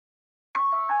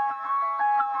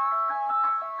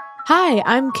Hi,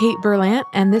 I'm Kate Berlant,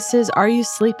 and this is Are You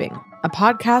Sleeping? A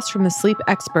podcast from the sleep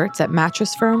experts at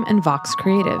Mattress Firm and Vox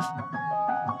Creative.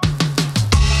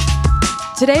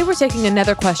 Today, we're taking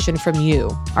another question from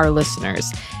you, our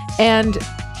listeners. And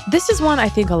this is one I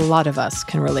think a lot of us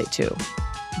can relate to.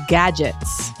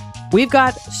 Gadgets. We've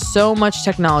got so much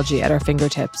technology at our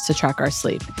fingertips to track our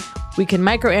sleep. We can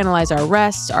microanalyze our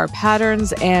rest, our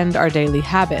patterns, and our daily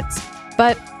habits.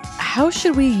 But how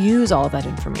should we use all of that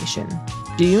information?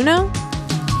 Do you know?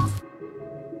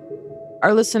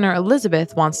 Our listener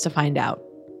Elizabeth wants to find out.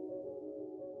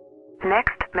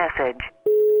 Next message.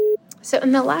 So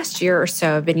in the last year or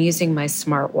so, I've been using my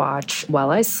smartwatch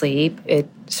while I sleep. It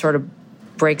sort of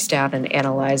breaks down and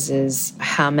analyzes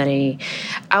how many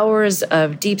hours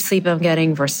of deep sleep I'm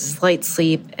getting versus light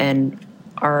sleep and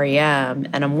REM.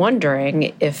 And I'm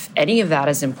wondering if any of that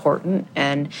is important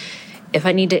and if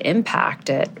I need to impact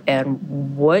it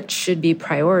and what should be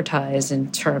prioritized in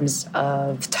terms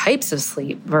of types of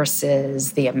sleep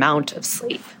versus the amount of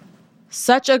sleep.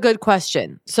 Such a good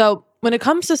question. So when it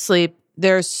comes to sleep,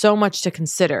 there's so much to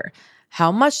consider.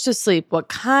 How much to sleep, what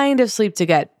kind of sleep to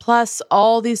get, plus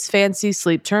all these fancy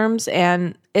sleep terms,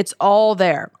 and it's all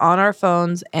there on our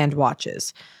phones and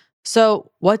watches.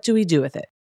 So what do we do with it?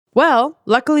 Well,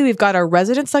 luckily we've got our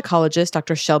resident psychologist,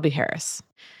 Dr. Shelby Harris.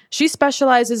 She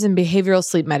specializes in behavioral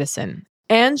sleep medicine,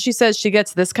 and she says she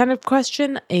gets this kind of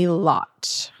question a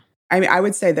lot. I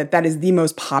would say that is the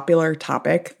most popular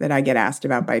topic that I get asked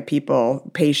about by people,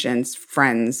 patients,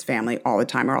 friends, family, all the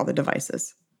time, or all the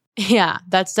devices. Yeah,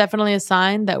 that's definitely a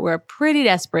sign that we're pretty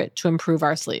desperate to improve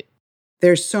our sleep.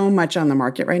 There's so much on the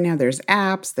market right now. There's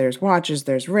apps, there's watches,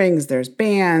 there's rings, there's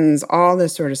bands, all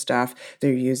this sort of stuff.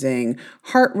 They're using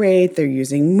heart rate, they're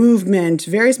using movement,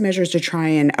 various measures to try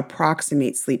and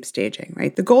approximate sleep staging,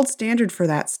 right? The gold standard for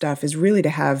that stuff is really to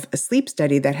have a sleep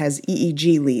study that has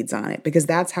EEG leads on it, because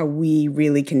that's how we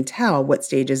really can tell what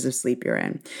stages of sleep you're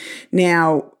in.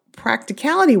 Now,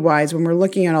 practicality-wise, when we're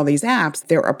looking at all these apps,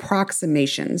 they're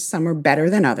approximations. Some are better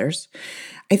than others.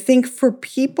 I think for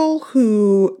people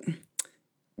who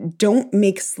don't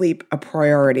make sleep a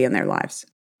priority in their lives,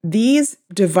 these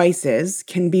devices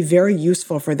can be very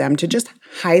useful for them to just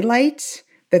highlight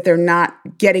that they're not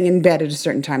getting in bed at a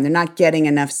certain time. They're not getting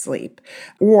enough sleep.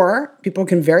 Or people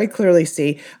can very clearly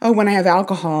see, oh, when I have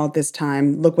alcohol at this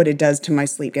time, look what it does to my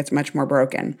sleep. It gets much more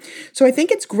broken. So I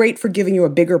think it's great for giving you a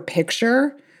bigger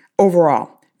picture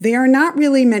overall. They are not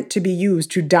really meant to be used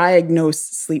to diagnose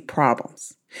sleep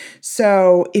problems.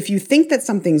 So if you think that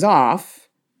something's off,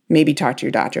 maybe talk to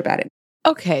your doctor about it.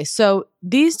 Okay, so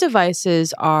these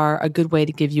devices are a good way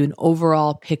to give you an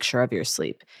overall picture of your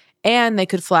sleep, and they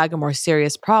could flag a more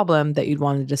serious problem that you'd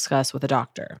want to discuss with a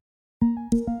doctor.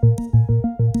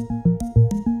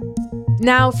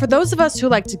 Now, for those of us who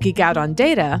like to geek out on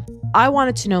data, I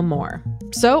wanted to know more.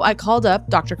 So I called up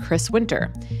Dr. Chris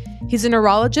Winter. He's a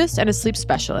neurologist and a sleep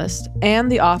specialist,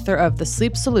 and the author of The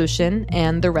Sleep Solution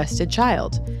and The Rested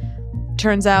Child.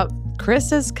 Turns out,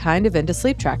 Chris is kind of into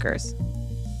sleep trackers.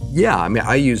 Yeah,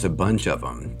 I use a bunch of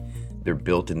them. They're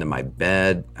built into my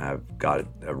bed. I've got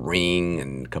a ring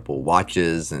and a couple of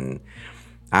watches, and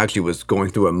I actually was going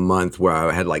through a month where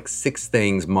I had like 6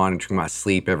 things monitoring my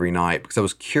sleep every night because I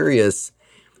was curious,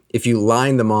 if you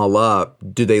line them all up,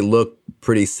 do they look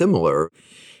pretty similar?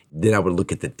 Then I would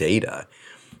look at the data.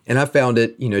 And I found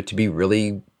it, to be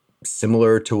really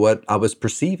similar to what I was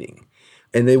perceiving.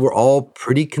 And they were all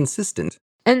pretty consistent.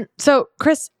 And so,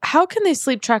 Chris, how can these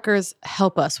sleep trackers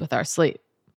help us with our sleep?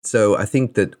 So I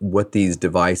think that what these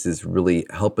devices really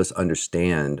help us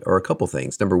understand are a couple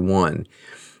things. Number one,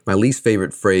 my least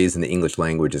favorite phrase in the English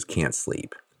language is can't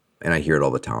sleep. And I hear it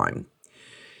all the time.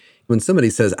 When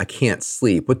somebody says, I can't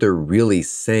sleep, what they're really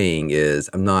saying is,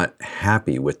 I'm not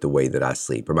happy with the way that I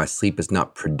sleep, or my sleep is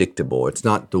not predictable. It's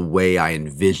not the way I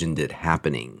envisioned it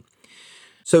happening.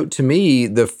 So to me,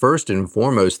 the first and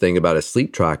foremost thing about a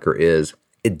sleep tracker is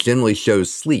it generally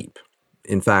shows sleep.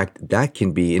 In fact, that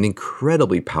can be an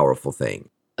incredibly powerful thing.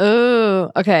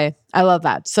 Oh, okay. I love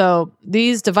that. So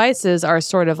these devices are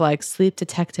sort of like sleep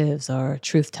detectives or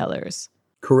truth tellers.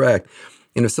 Correct.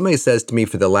 And if somebody says to me,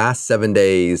 for the last 7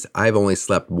 days, I've only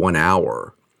slept 1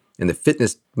 hour, and the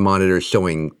fitness monitor is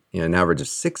showing an average of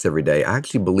 6 every day, I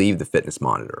actually believe the fitness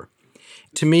monitor.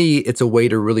 To me, it's a way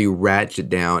to really ratchet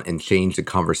down and change the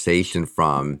conversation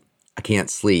from, I can't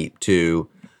sleep, to,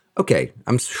 okay.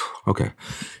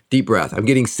 Deep breath. I'm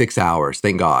getting 6 hours.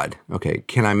 Thank God. Okay.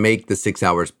 Can I make the 6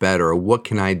 hours better? What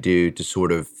can I do to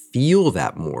sort of feel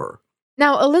that more?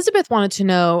 Now, Elizabeth wanted to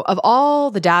know, of all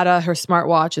the data her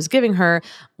smartwatch is giving her,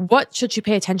 what should she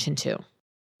pay attention to?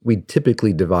 We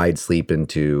typically divide sleep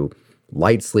into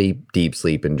light sleep, deep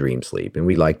sleep, and dream sleep. And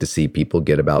we like to see people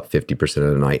get about 50%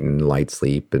 of the night in light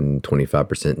sleep and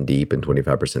 25% in deep and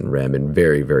 25% in REM in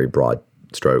very, very broad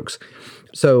strokes.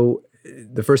 So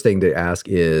the first thing to ask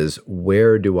is,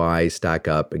 where do I stack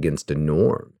up against a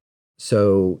norm?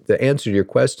 So the answer to your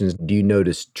question is, do you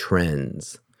notice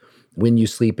trends? When you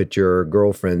sleep at your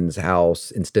girlfriend's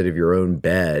house instead of your own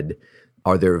bed,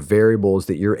 are there variables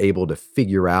that you're able to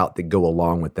figure out that go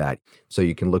along with that? So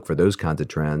you can look for those kinds of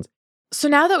trends. So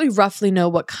now that we roughly know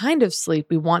what kind of sleep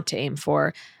we want to aim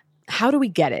for, how do we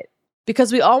get it?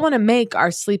 Because we all want to make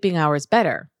our sleeping hours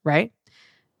better, right?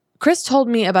 Chris told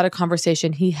me about a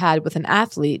conversation he had with an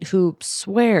athlete who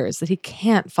swears that he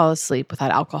can't fall asleep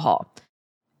without alcohol.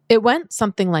 It went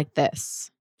something like this.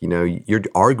 You know, you're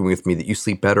arguing with me that you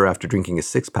sleep better after drinking a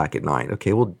 6-pack at night.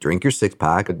 Okay, well, drink your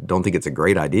 6-pack. I don't think it's a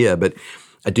great idea, but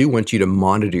I do want you to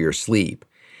monitor your sleep.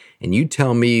 And you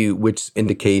tell me which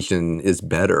indication is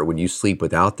better, when you sleep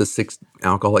without the 6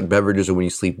 alcoholic beverages or when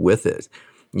you sleep with it.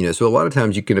 You know, so a lot of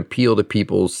times you can appeal to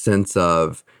people's sense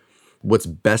of what's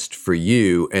best for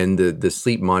you, and the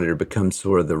sleep monitor becomes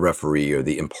sort of the referee or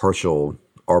the impartial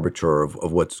arbiter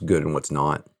of what's good and what's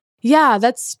not. Yeah,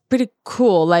 that's pretty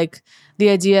cool. Like the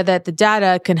idea that the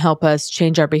data can help us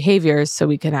change our behaviors so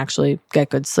we can actually get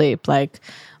good sleep, like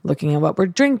looking at what we're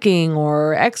drinking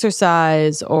or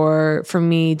exercise, or for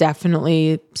me,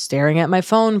 definitely staring at my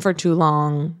phone for too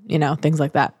long, things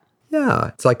like that. Yeah,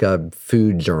 it's like a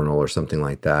food journal or something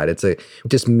like that. It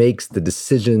just makes the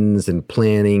decisions and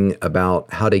planning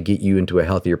about how to get you into a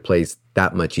healthier place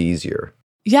that much easier.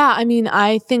 Yeah, I mean,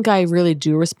 I think I really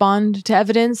do respond to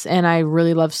evidence, and I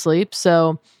really love sleep.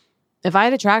 So if I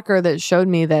had a tracker that showed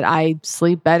me that I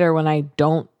sleep better when I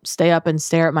don't stay up and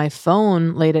stare at my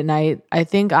phone late at night, I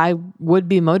think I would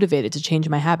be motivated to change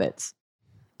my habits.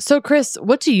 So Chris,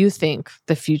 what do you think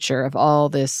the future of all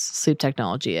this sleep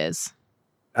technology is?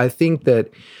 I think that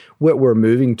what we're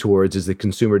moving towards is the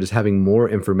consumer just having more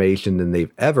information than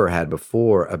they've ever had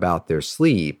before about their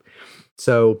sleep.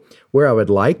 So where I would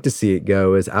like to see it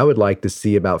go is I would like to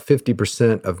see about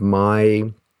 50% of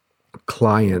my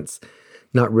clients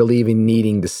not really even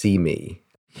needing to see me.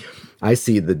 I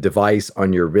see the device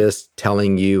on your wrist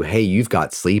telling you, hey, you've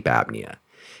got sleep apnea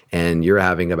and you're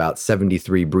having about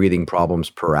 73 breathing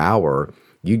problems per hour.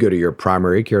 You go to your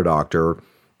primary care doctor.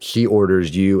 She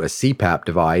orders you a CPAP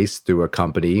device through a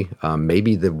company.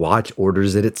 Maybe the watch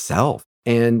orders it itself.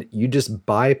 And you just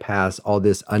bypass all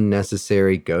this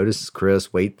unnecessary, go to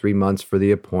Chris, wait 3 months for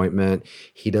the appointment.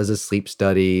 He does a sleep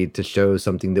study to show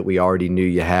something that we already knew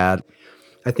you had.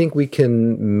 I think we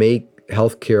can make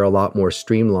healthcare a lot more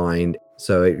streamlined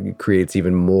so it creates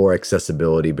even more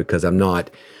accessibility, because I'm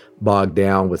not bogged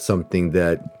down with something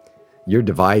that your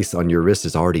device on your wrist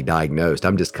is already diagnosed.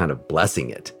 I'm just kind of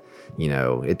blessing it.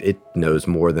 It knows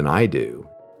more than I do.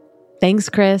 Thanks,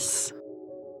 Chris.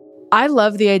 I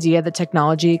love the idea that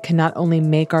technology can not only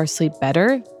make our sleep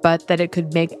better, but that it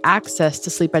could make access to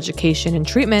sleep education and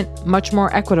treatment much more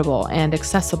equitable and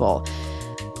accessible.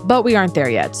 But we aren't there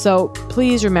yet, so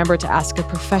please remember to ask a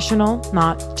professional,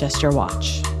 not just your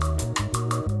watch.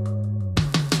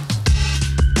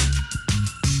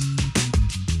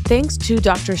 Thanks to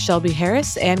Dr. Shelby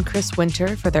Harris and Chris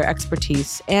Winter for their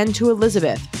expertise, and to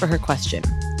Elizabeth for her question.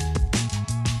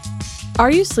 Are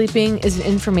You Sleeping is an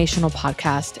informational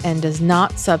podcast and does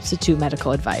not substitute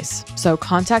medical advice. So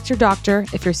contact your doctor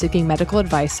if you're seeking medical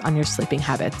advice on your sleeping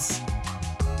habits.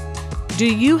 Do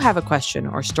you have a question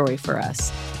or story for us?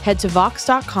 Head to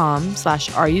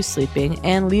vox.com/areyousleeping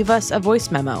and leave us a voice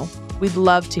memo. We'd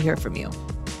love to hear from you.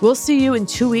 We'll see you in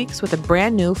 2 weeks with a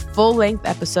brand new full-length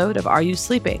episode of Are You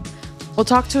Sleeping? We'll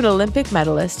talk to an Olympic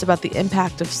medalist about the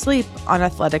impact of sleep on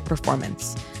athletic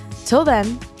performance. Till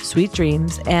then, sweet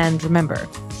dreams, and remember,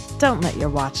 don't let your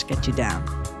watch get you down.